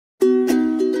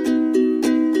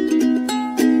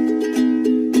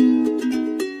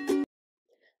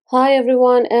Hi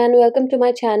everyone and welcome to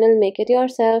my channel Make It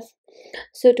Yourself.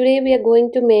 So today we are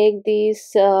going to make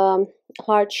these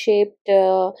heart-shaped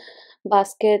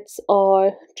baskets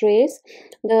or trays.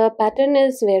 The pattern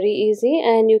is very easy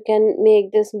and you can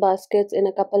make these baskets in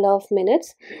a couple of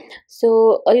minutes.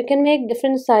 So you can make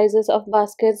different sizes of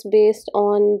baskets based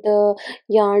on the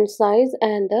yarn size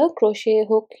and the crochet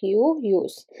hook you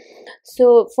use.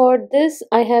 So for this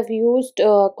I have used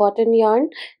cotton yarn,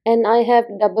 and I have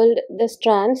doubled the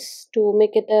strands to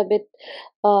make it a bit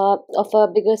of a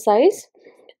bigger size.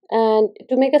 And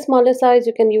to make a smaller size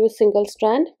you can use single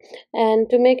strand, and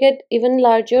to make it even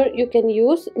larger you can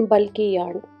use bulky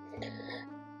yarn.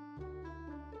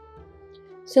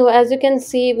 So as you can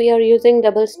see, we are using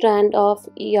double strand of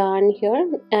yarn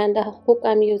here, and the hook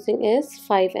I'm using is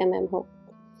 5 mm hook.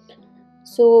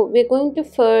 So we're going to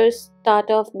first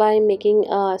start off by making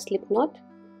a slip knot.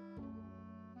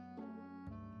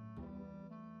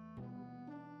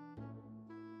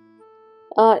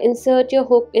 Insert your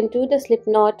hook into the slip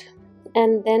knot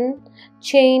and then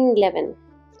chain 11.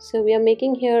 So we are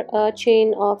making here a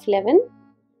chain of 11.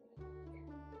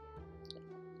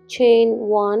 Chain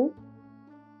 1,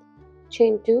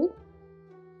 chain 2,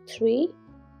 3,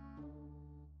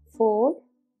 4,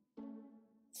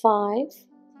 5,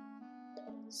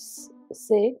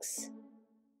 6,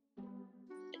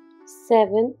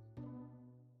 7,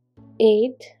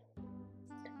 8,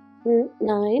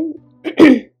 9,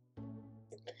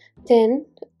 10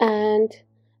 and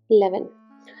 11.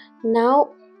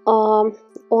 Now on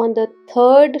the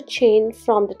third chain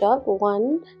from the top,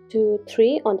 1 2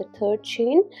 3, on the third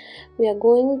chain we are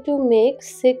going to make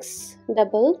 6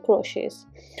 double crochets.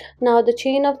 Now the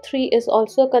chain of 3 is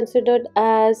also considered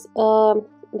as a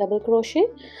double crochet,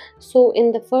 so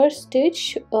in the first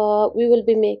stitch we will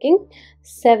be making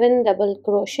 7 double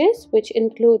crochets, which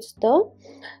includes the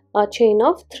chain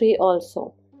of 3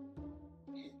 also.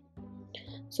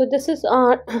 So this is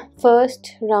our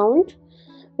first round.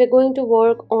 We're going to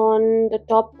work on the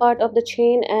top part of the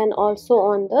chain and also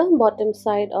on the bottom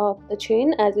side of the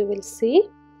chain, as you will see.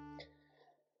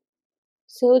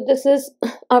 So this is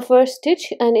our first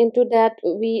stitch, and into that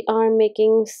we are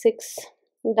making 6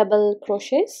 double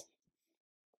crochets.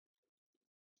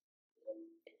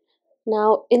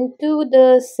 Now into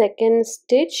the second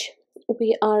stitch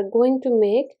we are going to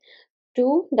make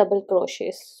 2 double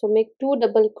crochets. So make 2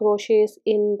 double crochets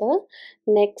in the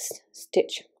next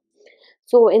stitch.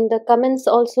 So in the comments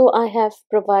also I have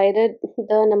provided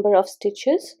the number of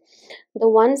stitches. The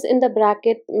ones in the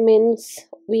bracket means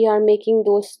we are making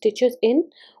those stitches in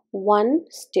one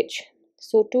stitch.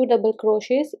 So 2 double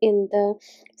crochets in the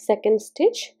second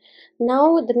stitch.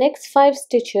 Now the next 5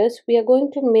 stitches we are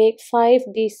going to make 5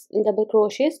 these double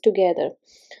crochets together.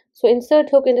 So insert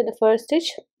hook into the first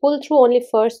stitch, pull through only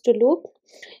first 2 loops,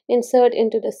 insert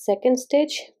into the second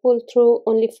stitch, pull through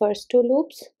only first 2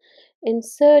 loops,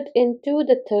 insert into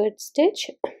the third stitch,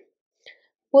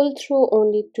 pull through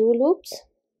only 2 loops.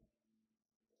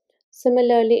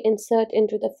 Similarly, insert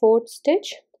into the fourth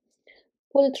stitch,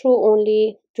 pull through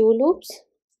only 2 loops,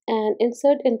 and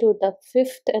insert into the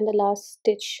fifth and the last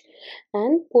stitch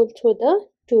and pull through the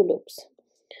 2 loops.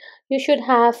 You should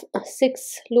have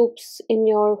 6 loops in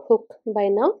your hook by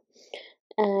now,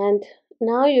 and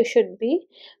now you should be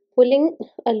pulling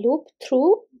a loop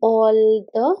through all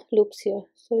the loops here.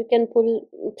 So you can pull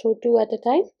through 2 at a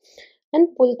time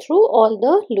and pull through all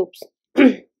the loops.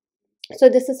 So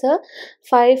this is a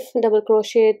 5 double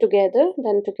crochet together,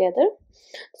 done together.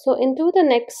 So into the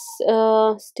next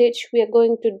stitch we are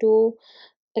going to do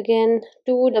again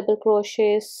 2 double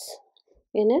crochets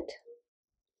in it.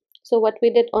 So what we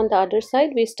did on the other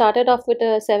side, we started off with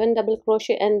a 7 double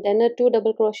crochet and then a 2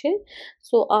 double crochet.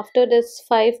 So after this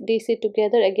 5 DC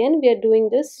together, again we are doing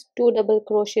this 2 double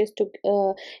crochets to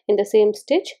in the same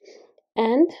stitch,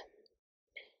 and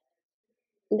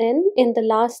then in the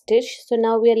last stitch, so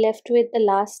now we are left with the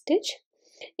last stitch.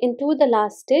 Into the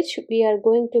last stitch we are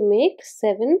going to make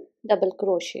 7 double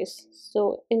crochets.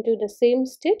 So into the same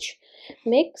stitch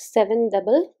make 7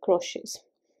 double crochets.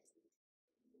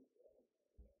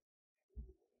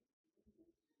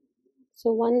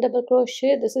 So 1 double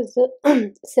crochet, this is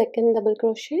the second double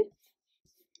crochet,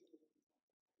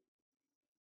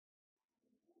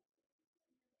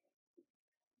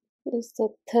 this is the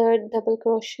third double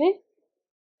crochet,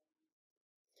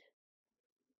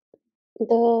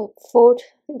 the fourth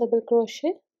double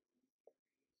crochet,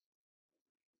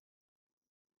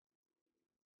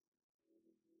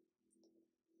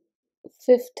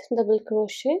 fifth double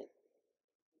crochet,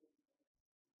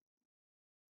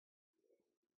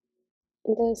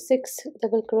 the sixth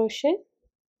double crochet,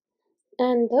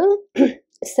 and the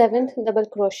seventh double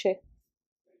crochet.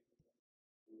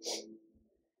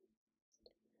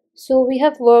 So we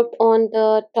have worked on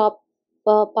the top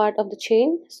part of the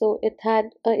chain. So it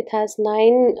has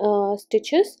 9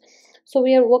 stitches. So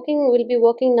we'll be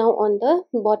working now on the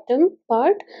bottom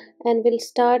part, and we'll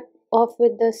start off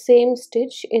with the same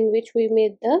stitch in which we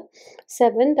made the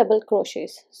 7 double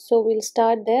crochets. So we'll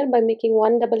start there by making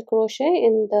 1 double crochet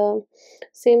in the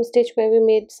same stitch where we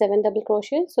made 7 double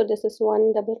crochets. So this is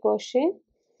 1 double crochet.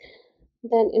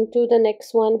 Then into the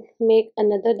next one make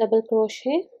another double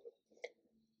crochet.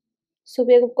 So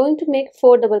we are going to make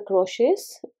 4 double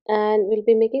crochets, and we'll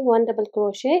be making 1 double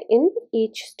crochet in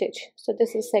each stitch. So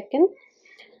this is second.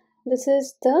 This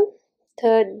is the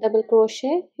third double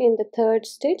crochet in the third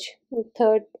stitch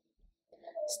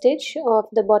of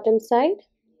the bottom side.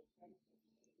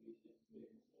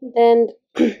 Then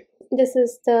this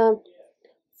is the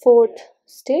fourth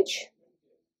stitch,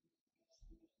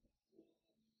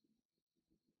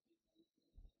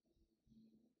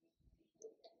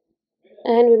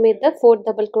 and we made the fourth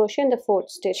double crochet in the fourth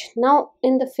stitch. Now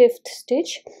in the fifth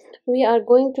stitch we are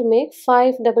going to make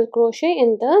 5 double crochet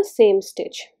in the same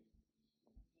stitch.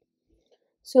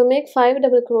 So make 5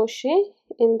 double crochet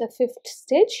in the fifth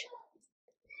stitch.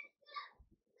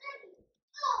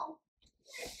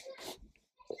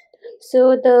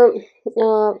 So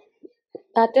the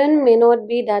pattern may not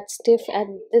be that stiff at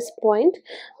this point,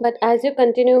 but as you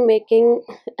continue making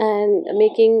and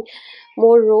making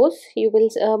more rows, you will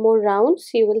more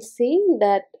rounds, you will see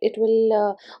that it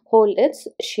will hold its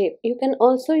shape. You can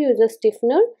also use a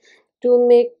stiffener to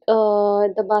make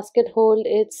the basket hold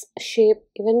its shape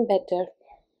even better.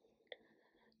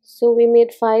 So we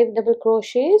made 5 double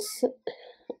crochets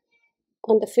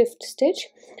on the fifth stitch,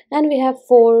 and we have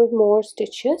 4 more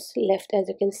stitches left, as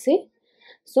you can see.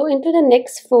 So into the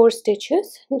next 4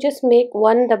 stitches just make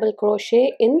 1 double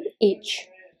crochet in each.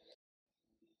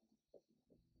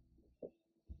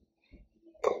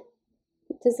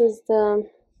 This is the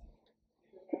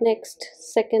next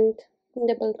second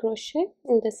double crochet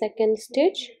in the second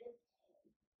stitch.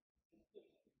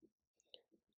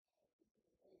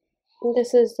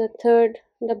 This is the third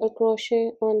double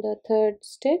crochet on the third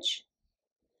stitch,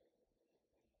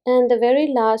 and the very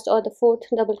last, or the fourth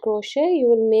double crochet, you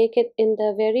will make it in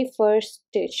the very first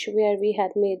stitch where we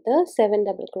had made the 7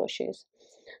 double crochets.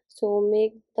 So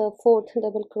make the fourth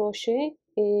double crochet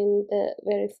in the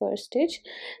very first stitch,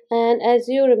 and as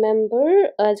you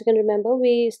can remember,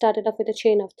 we started off with a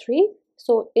chain of 3.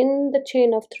 So in the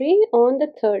chain of 3 on the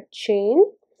third chain,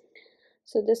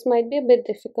 so this might be a bit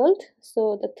difficult,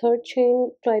 so the third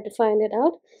chain, try to find it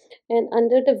out, and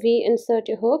under the V insert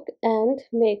your hook and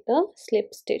make a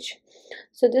slip stitch.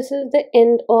 So this is the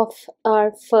end of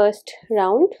our first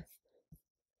round,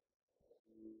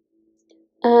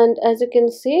 and as you can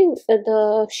see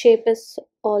the shape is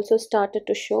also started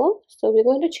to show. So we're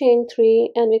going to chain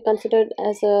 3, and we consider it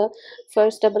as a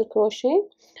first double crochet.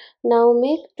 Now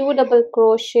make 2 double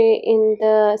crochet in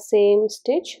the same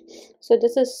stitch. So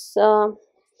this is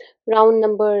round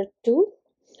number 2.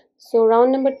 So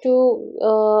round number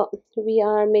 2 we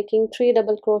are making 3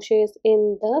 double crochets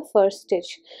in the first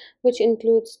stitch, which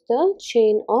includes the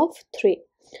chain of 3.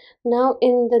 Now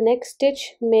in the next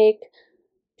stitch make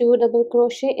 2 double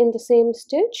crochet in the same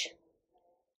stitch.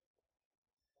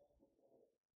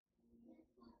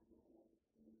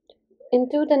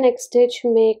 Into the next stitch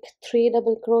make 3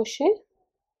 double crochet.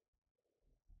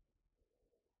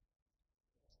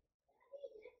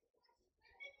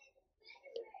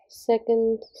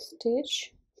 Second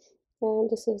stitch, and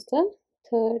this is the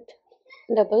third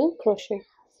double crochet.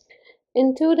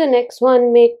 Into the next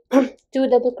one make 2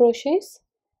 double crochets.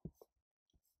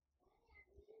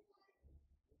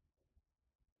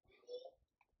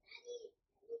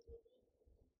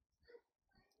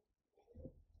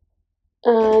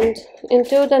 And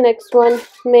into the next one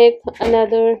make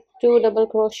another 2 double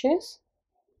crochets.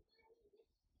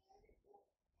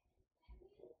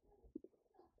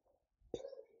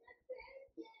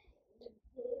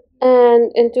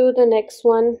 And into the next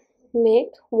one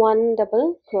make 1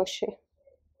 double crochet.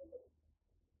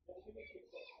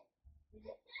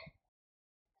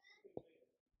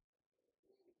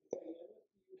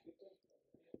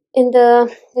 In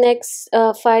the next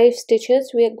 5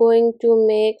 stitches we are going to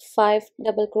make 5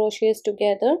 double crochets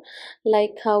together,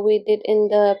 like how we did in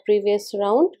the previous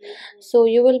round. So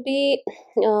you will be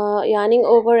yarning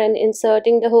over and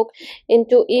inserting the hook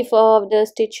into each of the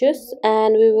stitches,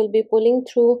 and we will be pulling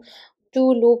through 2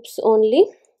 loops only,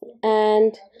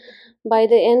 and by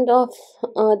the end of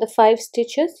the 5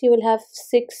 stitches you will have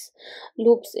 6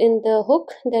 loops in the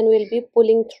hook. Then we'll be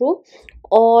pulling through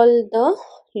all the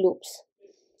loops.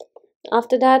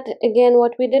 After that, again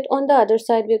what we did on the other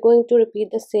side, we're going to repeat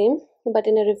the same. but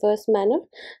in a reverse manner.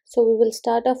 So we will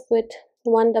start off with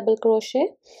one double crochet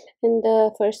in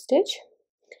the first stitch,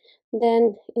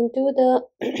 then into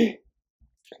the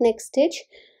next stitch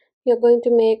you're going to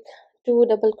make two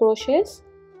double crochets,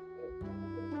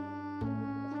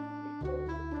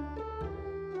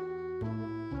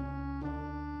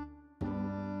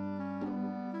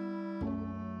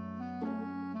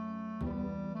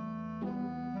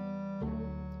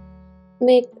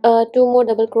 make two more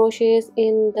double crochets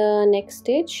in the next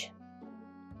stitch,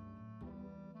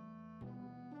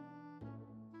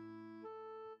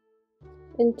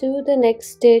 into the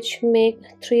next stitch make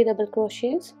three double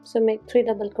crochets. So make three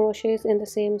double crochets in the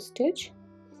same stitch.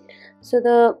 So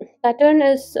the pattern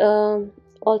is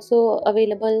also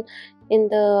available in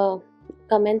the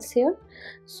comments here.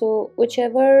 So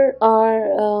whichever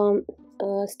are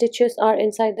stitches are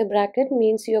inside the bracket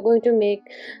means you're going to make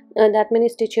that many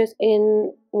stitches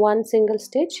in one single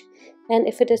stitch, and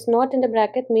if it is not in the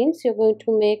bracket means you're going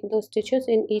to make those stitches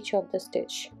in each of the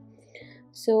stitch.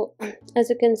 So as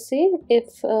you can see,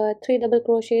 if three double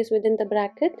crochets within the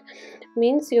bracket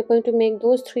means you're going to make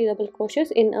those three double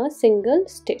crochets in a single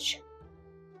stitch.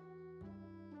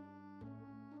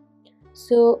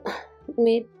 So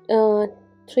made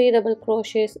three double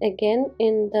crochets again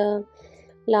in the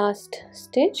last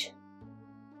stitch,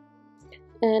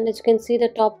 and as you can see the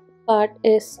top part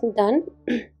is done.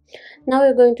 Now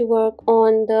we're going to work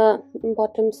on the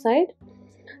bottom side.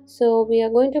 So we are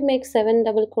going to make 7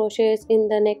 double crochets in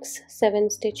the next 7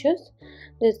 stitches.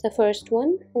 This is the first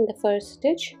one in the first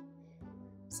stitch,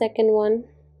 second one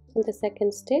in the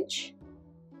second stitch,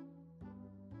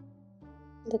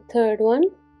 the third one,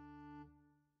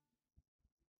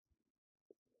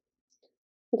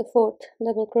 the fourth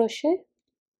double crochet,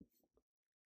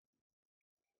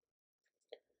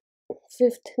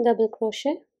 fifth double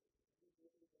crochet,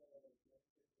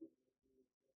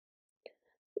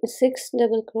 sixth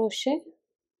double crochet,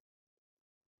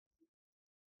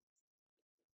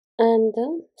 and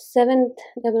the seventh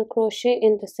double crochet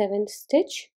in the seventh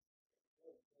stitch.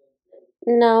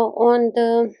 Now on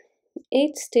the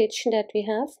eighth stitch that we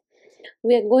have,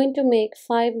 we are going to make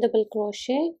 5 double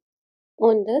crochet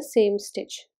on the same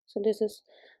stitch. So this is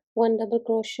one double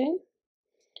crochet,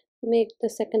 make the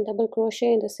second double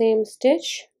crochet in the same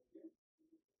stitch,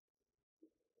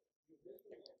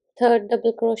 third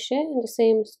double crochet in the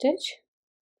same stitch,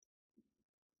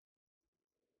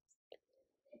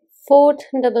 fourth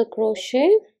double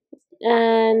crochet,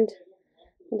 and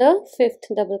the fifth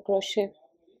double crochet.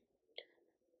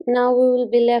 Now we will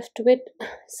be left with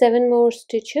 7 more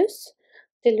stitches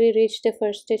till we reach the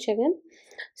first stitch again.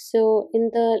 So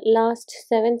in the last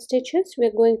 7 stitches we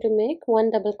are going to make one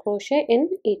double crochet in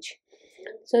each.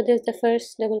 So this is the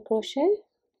first double crochet,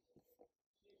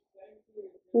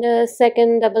 the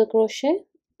second double crochet,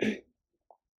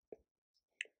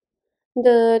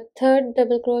 the third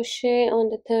double crochet on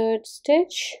the third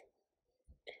stitch,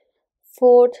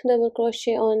 fourth double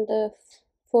crochet on the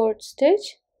fourth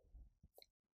stitch,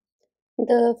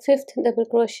 the fifth double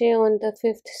crochet on the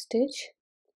fifth stitch,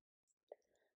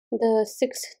 the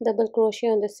sixth double crochet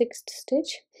on the sixth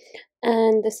stitch,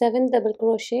 and the seventh double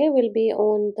crochet will be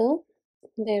on the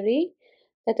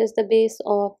that is the base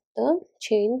of the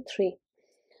chain 3.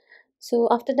 So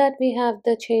after that we have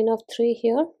the chain of 3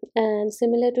 here, and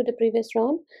similar to the previous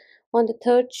round, on the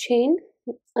third chain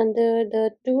under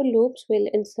the 2 loops we'll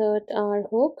insert our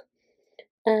hook,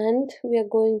 and we are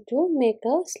going to make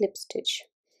a slip stitch.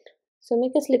 So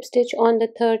make a slip stitch on the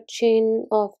third chain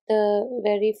of the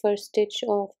very first stitch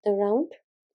of the round.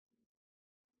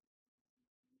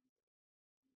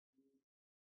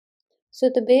 So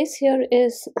the base here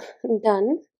is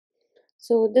done.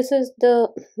 So this is the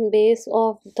base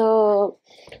of the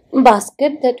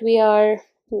basket that we are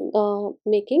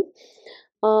making.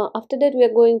 After that we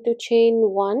are going to chain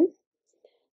 1,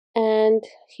 and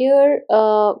here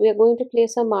we are going to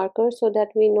place a marker so that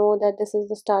we know that this is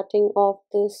the starting of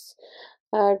this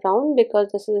round,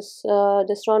 because this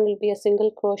round will be a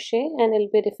single crochet and it will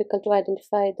be difficult to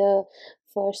identify the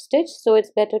first stitch. So it's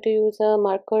better to use a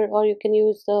marker, or you can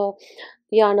use the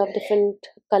yarn of different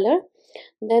color.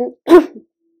 Then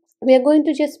we are going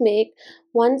to just make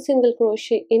one single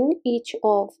crochet in each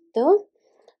of the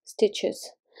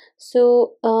stitches.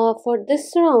 So for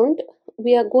this round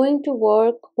we are going to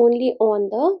work only on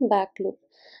the back loop.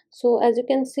 So as you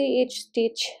can see, each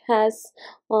stitch has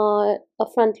a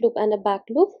front loop and a back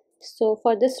loop. So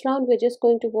for this round we're just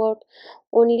going to work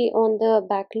only on the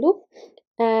back loop,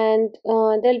 and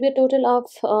there'll be a total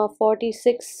of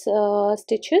 46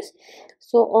 stitches.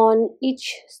 So on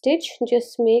each stitch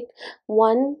just make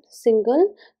one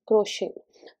single crochet,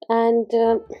 and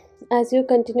as you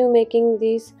continue making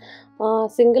these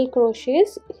single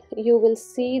crochets, you will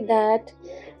see that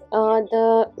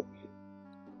the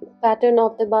pattern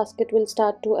of the basket will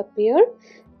start to appear,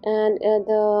 and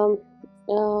the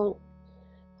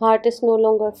heart is no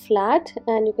longer flat,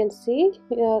 and you can see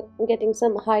you're getting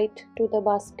some height to the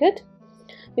basket.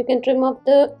 You can trim up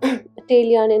the tail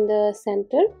yarn in the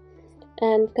center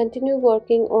and continue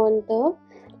working on the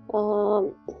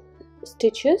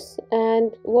stitches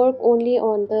and work only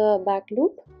on the back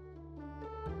loop.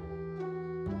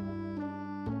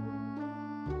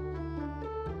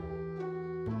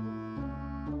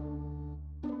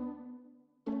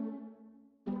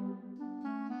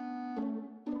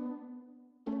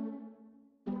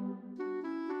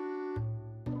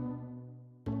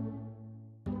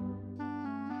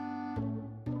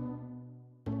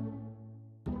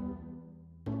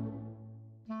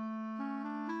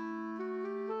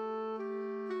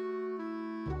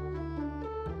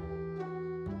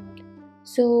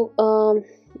 So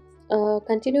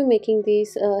continue making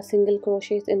these single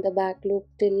crochets in the back loop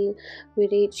till we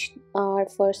reach our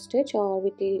first stitch, or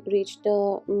we reach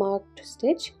the marked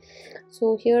stitch.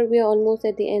 So here we are almost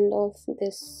at the end of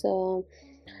this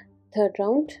third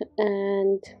round,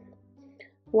 and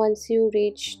once you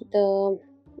reach the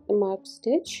marked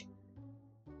stitch,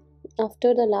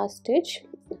 after the last stitch,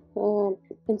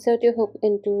 insert your hook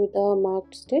into the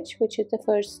marked stitch, which is the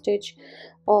first stitch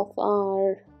of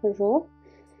our row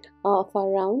of our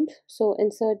round. So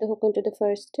insert the hook into the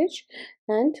first stitch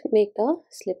and make a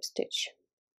slip stitch.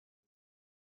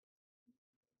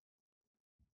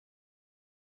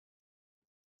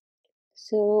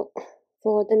 So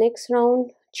for the next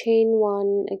round, chain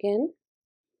one again,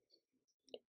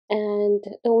 and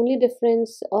the only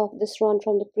difference of this round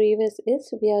from the previous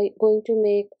is we are going to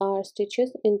make our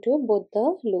stitches into both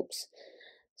the loops.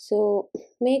 So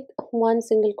make one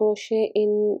single crochet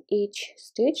in each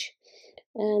stitch,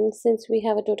 and since we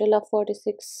have a total of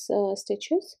 46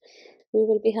 stitches, we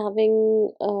will be having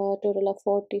a total of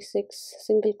 46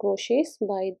 single crochets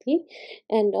by the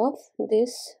end of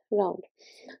this round.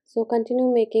 So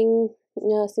continue making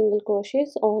single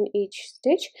crochets on each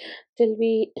stitch till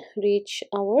we reach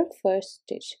our first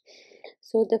stitch.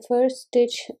 So the first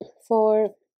stitch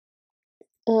for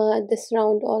this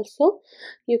round also,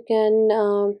 you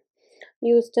can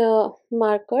use the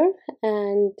marker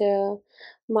and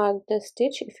mark the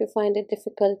stitch if you find it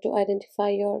difficult to identify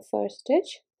your first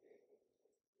stitch.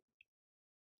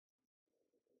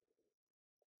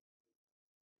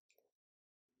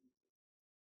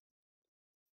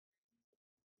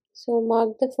 So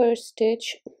mark the first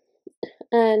stitch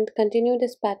and continue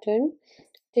this pattern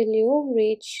till you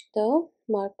reach the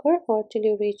marker or till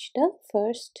you reach the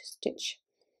first stitch.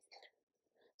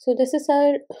 So this is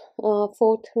our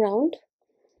fourth round.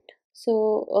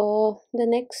 So the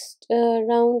next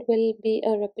round will be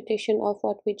a repetition of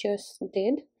what we just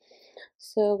did.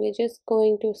 So we're just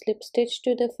going to slip stitch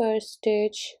to the first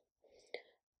stitch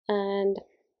and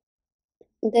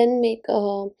then make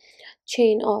a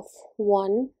chain of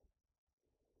one,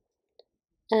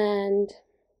 and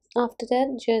after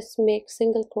that just make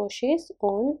single crochets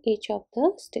on each of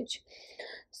the stitch.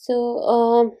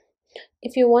 So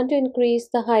if you want to increase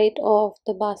the height of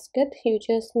the basket, you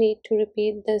just need to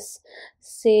repeat this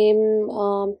same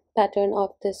pattern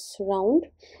of this round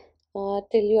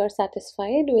till you are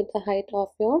satisfied with the height of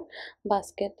your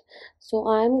basket. So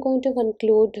I am going to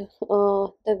conclude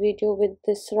the video with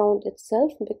this round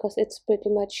itself, because it's pretty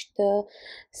much the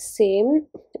same.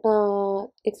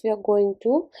 If you are going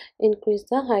to increase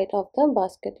the height of the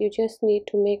basket, you just need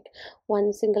to make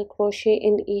one single crochet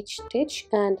in each stitch,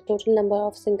 and the total number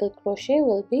of single crochet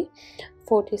will be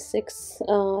 46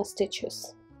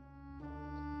 stitches.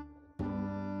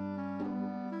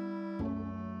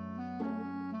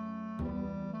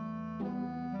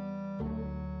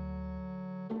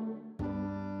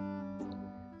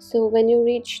 So when you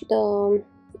reach the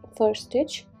first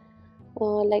stitch,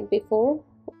 like before,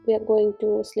 we are going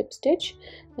to slip stitch,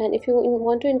 and if you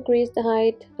want to increase the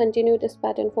height, continue this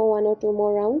pattern for one or two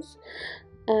more rounds,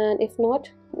 and if not,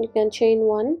 you can chain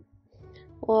one,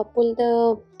 pull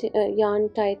the yarn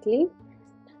tightly,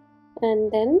 and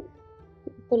then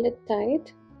pull it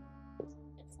tight,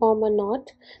 form a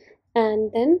knot,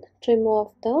 and then trim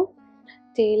off the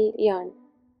tail yarn.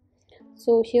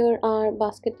 So here our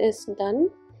basket is done,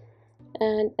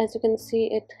 and as you can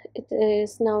see, it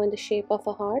is now in the shape of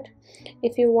a heart.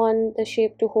 If you want the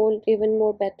shape to hold even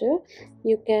more better,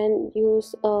 you can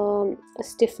use a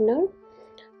stiffener,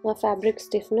 a fabric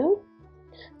stiffener.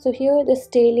 So here this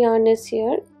tail yarn is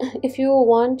here. If you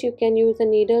want, you can use a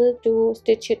needle to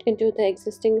stitch it into the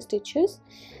existing stitches.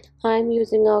 I'm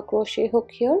using a crochet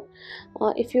hook here.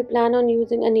 If you plan on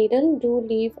using a needle, do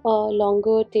leave a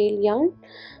longer tail yarn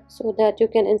so that you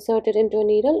can insert it into a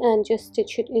needle and just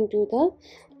stitch it into the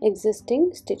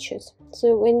existing stitches.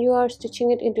 So when you are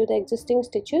stitching it into the existing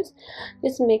stitches,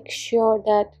 just make sure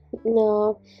that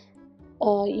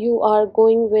you are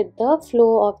going with the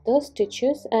flow of the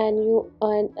stitches, and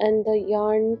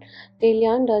the tail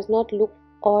yarn does not look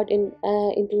odd into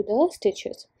the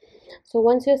stitches. So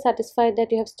once you're satisfied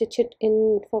that you have stitched it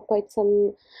in for quite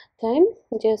some time,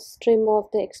 just trim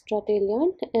off the extra tail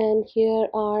yarn. And here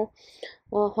our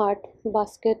heart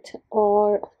basket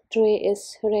or tray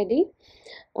is ready.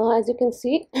 As you can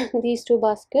see, these two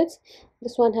baskets,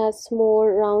 this one has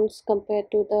more rounds compared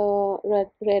to the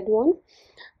red one,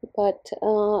 but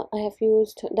I have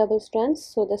used double strands,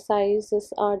 so the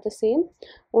sizes are the same,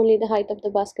 only the height of the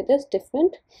basket is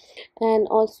different. And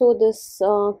also this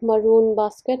maroon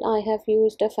basket, I have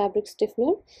used a fabric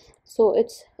stiffener, so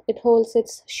it holds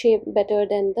its shape better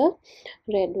than the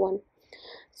red one.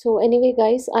 So anyway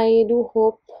guys, I do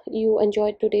hope you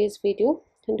enjoyed today's video.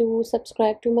 Do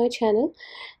subscribe to my channel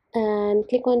and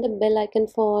click on the bell icon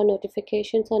for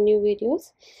notifications on new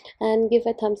videos, and give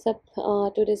a thumbs up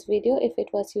to this video if it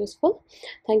was useful.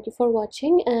 Thank you for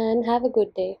watching and have a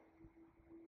good day.